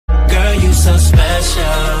so special.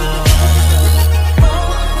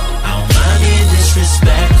 I don't mind being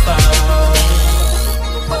disrespectful.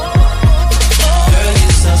 Girl,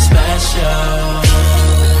 you're so special.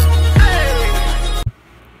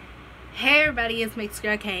 Hey everybody, it's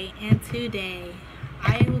Mixxedgirlk, and today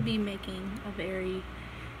I will be making a very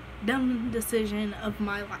dumb decision of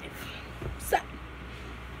my life.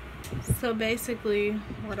 So basically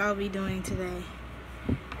what I'll be doing today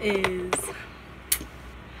is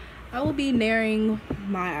I will be nairing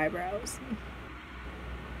my eyebrows.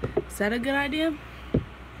 Is that a good idea?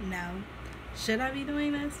 No. Should I be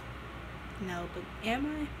doing this? No, but am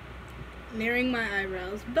I? Nairing my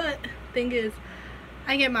eyebrows. But thing is,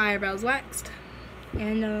 I get my eyebrows waxed,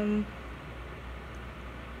 and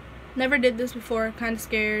never did this before, kind of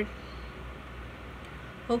scared.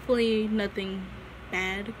 Hopefully nothing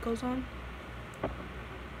bad goes on.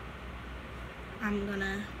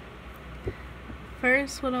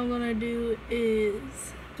 First what I'm gonna do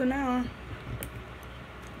is, so now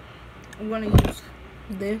I'm gonna use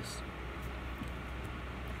this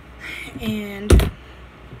and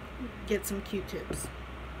get some Q-tips.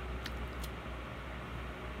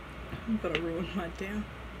 I'm gonna ruin my damn.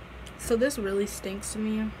 So this really stinks to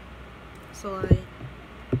me. So like,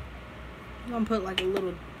 I'm gonna put like a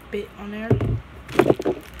little bit on there.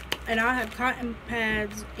 And I'll have cotton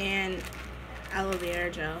pads and aloe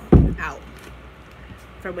vera gel out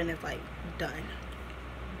for when it's like done.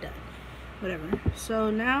 Whatever.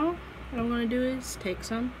 So now what I'm gonna do is take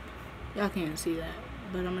some. Y'all can't see that,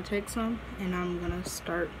 but I'm gonna take some and I'm gonna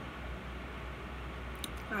start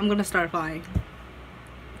applying.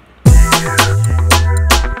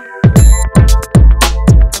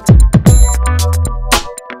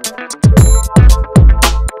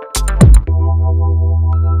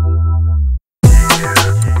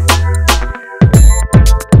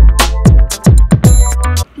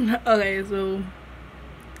 Okay, so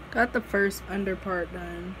got the first under part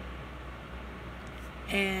done,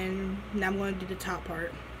 and now I'm going to do the top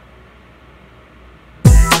part.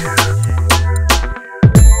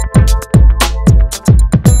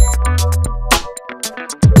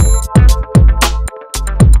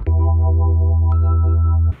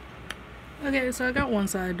 Okay, so I got one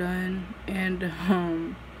side done, and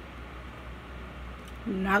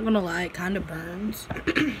not gonna lie, it kind of burns.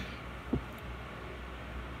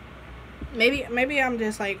 Maybe I'm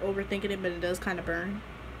just like overthinking it, but it does kind of burn.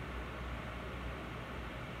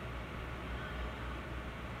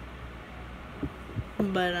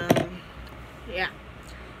 But yeah.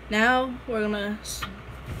 Now we're gonna.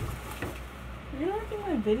 You're not doing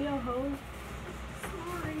my video, ho.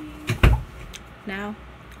 Sorry. Now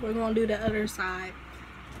we're gonna do the other side.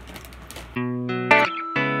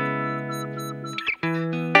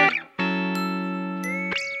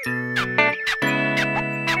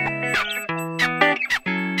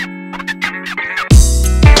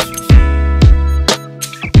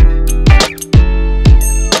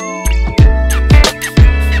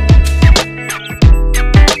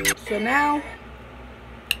 So now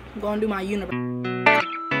I'm gonna do my unibrow.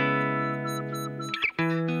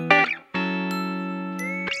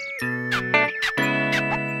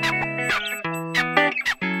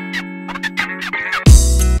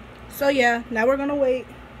 So yeah, now we're gonna wait.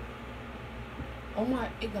 Oh my,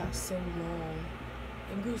 it got so long.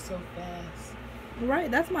 It grew so fast. Right,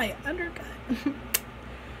 that's my undercut.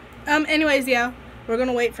 Anyways, yeah, we're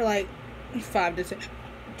gonna wait for like 5 to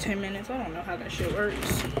 10 minutes. I don't know how that shit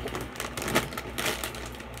works.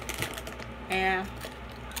 Yeah.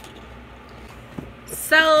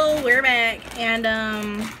 So we're back, and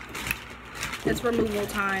it's removal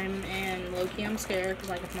time, and low-key I'm scared because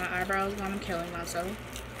like if my eyebrows gone, I'm killing myself.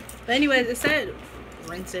 But anyways, it said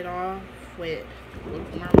rinse it off with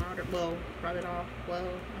lukewarm water. Well, rub it off. Well,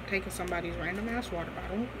 I'm taking somebody's random ass water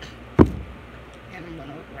bottle and I'm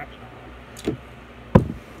gonna rub it off.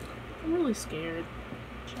 I'm really scared.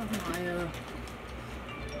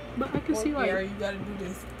 But I can see like, you gotta do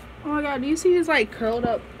this. oh my god, do you see this like curled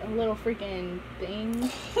up little freaking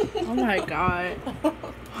thing? Oh my god.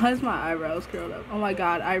 Why is my eyebrows curled up? Oh my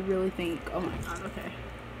god, I really think, oh my god, okay.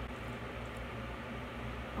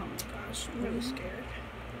 Oh my gosh, I'm really scared.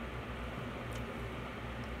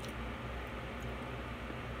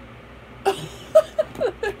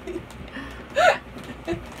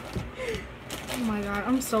 Oh my god,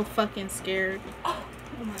 I'm so fucking scared. Oh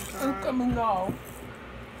my god. I'm coming off.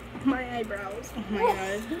 My eyebrows. Oh my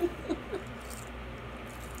god.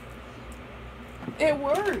 It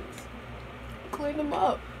works. Clean them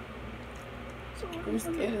up. Your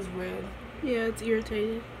skin is red. Yeah, it's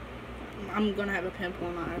irritated. I'm gonna have a pimple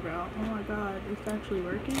on my eyebrow. Oh my god, it's actually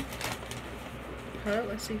working. cut.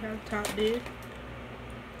 Let's see how the top did.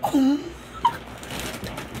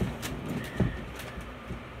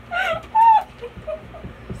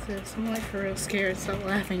 Sis, I'm like for real scared. Stop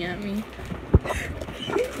laughing at me.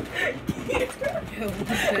 Yo, I'm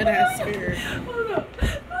dead ass scared. Hold up.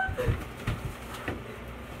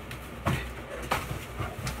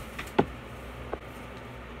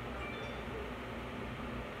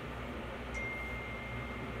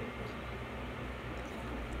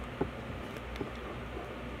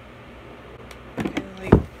 Okay,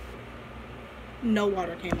 like no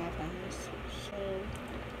water came off on this. So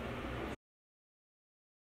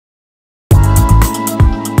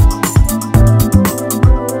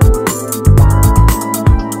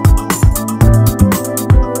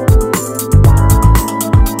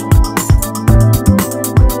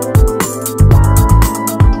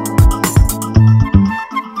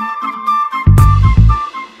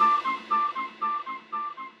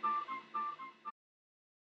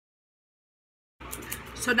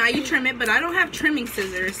So now you trim it, but I don't have trimming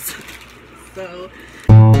scissors. So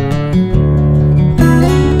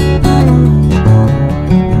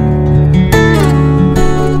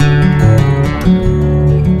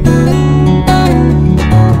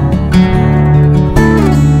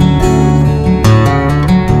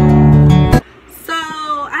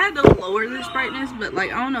I had to lower this brightness, but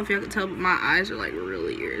like I don't know if y'all can tell, but my eyes are like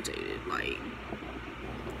really irritated. Like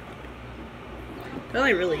they're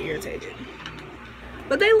like really irritated.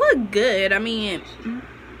 But they look good. I mean,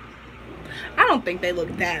 I don't think they look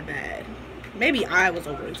that bad. Maybe I was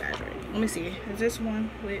over exaggerating. Let me see. Is this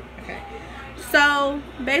one? Wait. Okay. So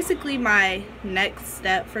basically, my next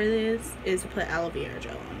step for this is to put aloe vera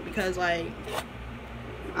gel on because, like,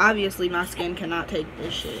 obviously my skin cannot take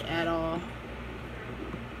this shit at all.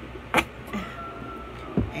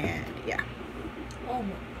 And yeah. Oh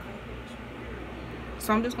my.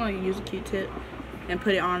 So I'm just going to use a Q-tip and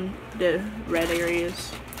put it on the red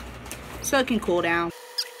areas so it can cool down.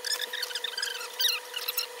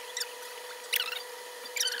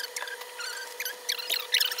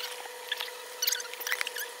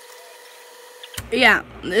 Yeah,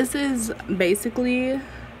 this is basically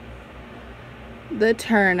the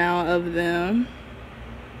turnout of them.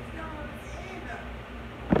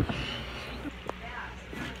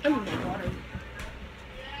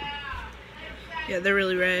 Yeah, they're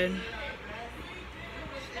really red.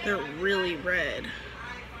 They're really red.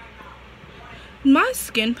 My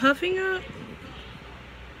skin puffing up.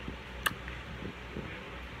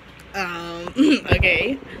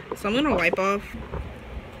 Okay. So I'm gonna wipe off.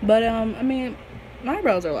 But I mean, my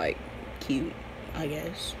eyebrows are like cute, I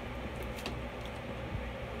guess.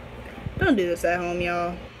 Don't do this at home,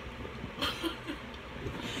 y'all.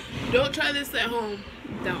 Don't try this at home.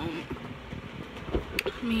 Don't.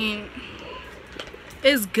 I mean,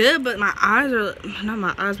 it's good, but my eyes are not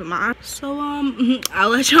my eyes, but my eyes. So I'll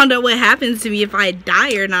let y'all know what happens to me if I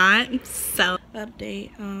die or not. So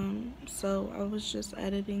update. So I was just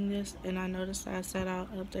editing this, and I noticed that I said I'll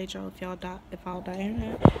update y'all if I'll die or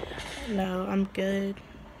not. No, I'm good.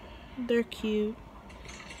 They're cute.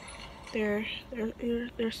 They're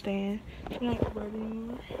staying. They're not red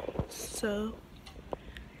anymore. So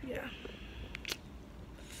yeah.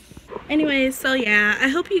 Anyways, so yeah, I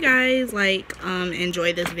hope you guys like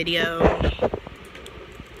enjoy this video.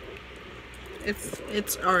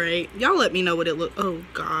 It's alright. Y'all let me know what it look. Oh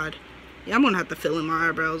god. Yeah, I'm gonna have to fill in my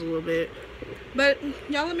eyebrows a little bit. But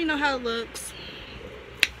y'all let me know how it looks.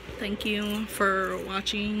 Thank you for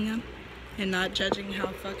watching and not judging how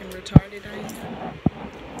fucking retarded I am.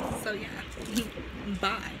 So yeah.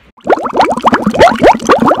 Bye.